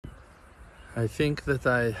I think that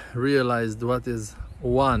I realized what is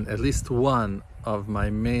at least one of my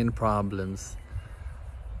main problems.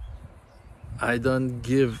 I don't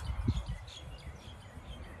give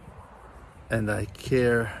and I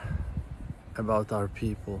care about our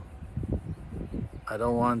people. I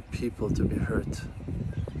don't want people to be hurt.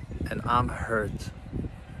 And I'm hurt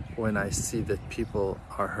when I see that people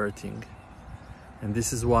are hurting. And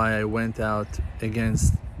this is why I went out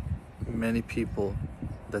against many people,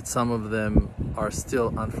 that some of them are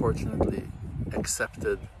still unfortunately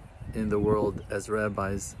accepted in the world as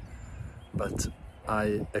rabbis, but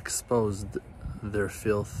I exposed their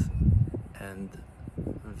filth and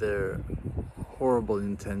their horrible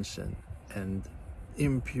intention and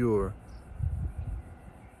impure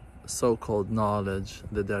so-called knowledge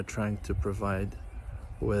that they're trying to provide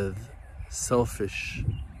with selfish,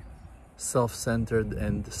 self-centered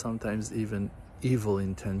and sometimes even evil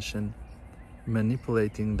intention,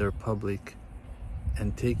 manipulating their public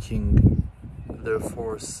and taking their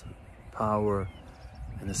force, power,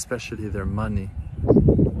 and especially their money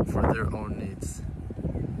for their own needs.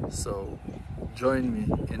 So join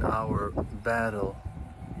me in our battle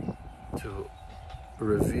to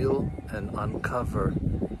reveal and uncover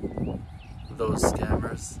those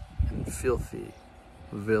scammers and filthy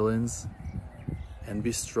villains, and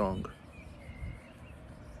be strong.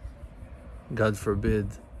 God forbid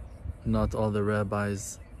not all the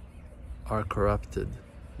rabbis are corrupted.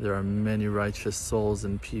 There are many righteous souls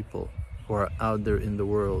and people who are out there in the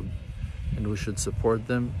world, and we should support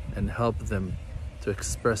them and help them to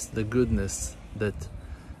express the goodness that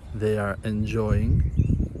they are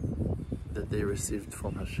enjoying, that they received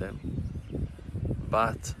from HaShem.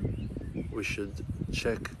 But we should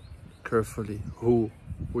check carefully who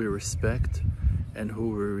we respect and who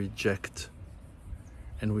we reject.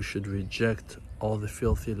 And we should reject all the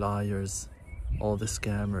filthy liars, all the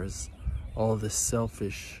scammers, all the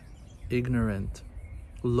selfish, ignorant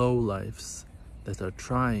lowlifes that are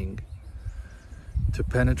trying to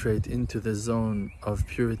penetrate into the zone of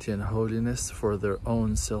purity and holiness for their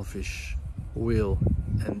own selfish will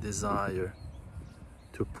and desire,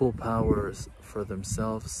 to pull powers for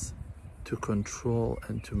themselves, to control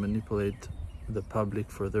and to manipulate the public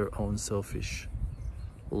for their own selfish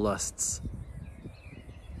lusts.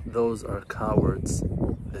 Those are cowards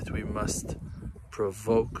that we must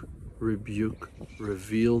provoke, rebuke,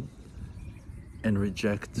 reveal, and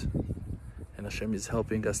reject. And HaShem is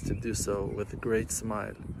helping us to do so with a great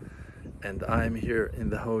smile. And I'm here in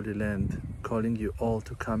the Holy Land, calling you all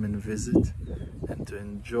to come and visit and to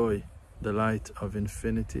enjoy the light of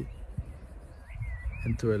infinity,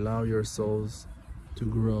 and to allow your souls to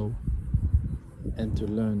grow and to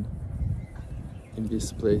learn in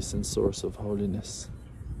this place and source of holiness.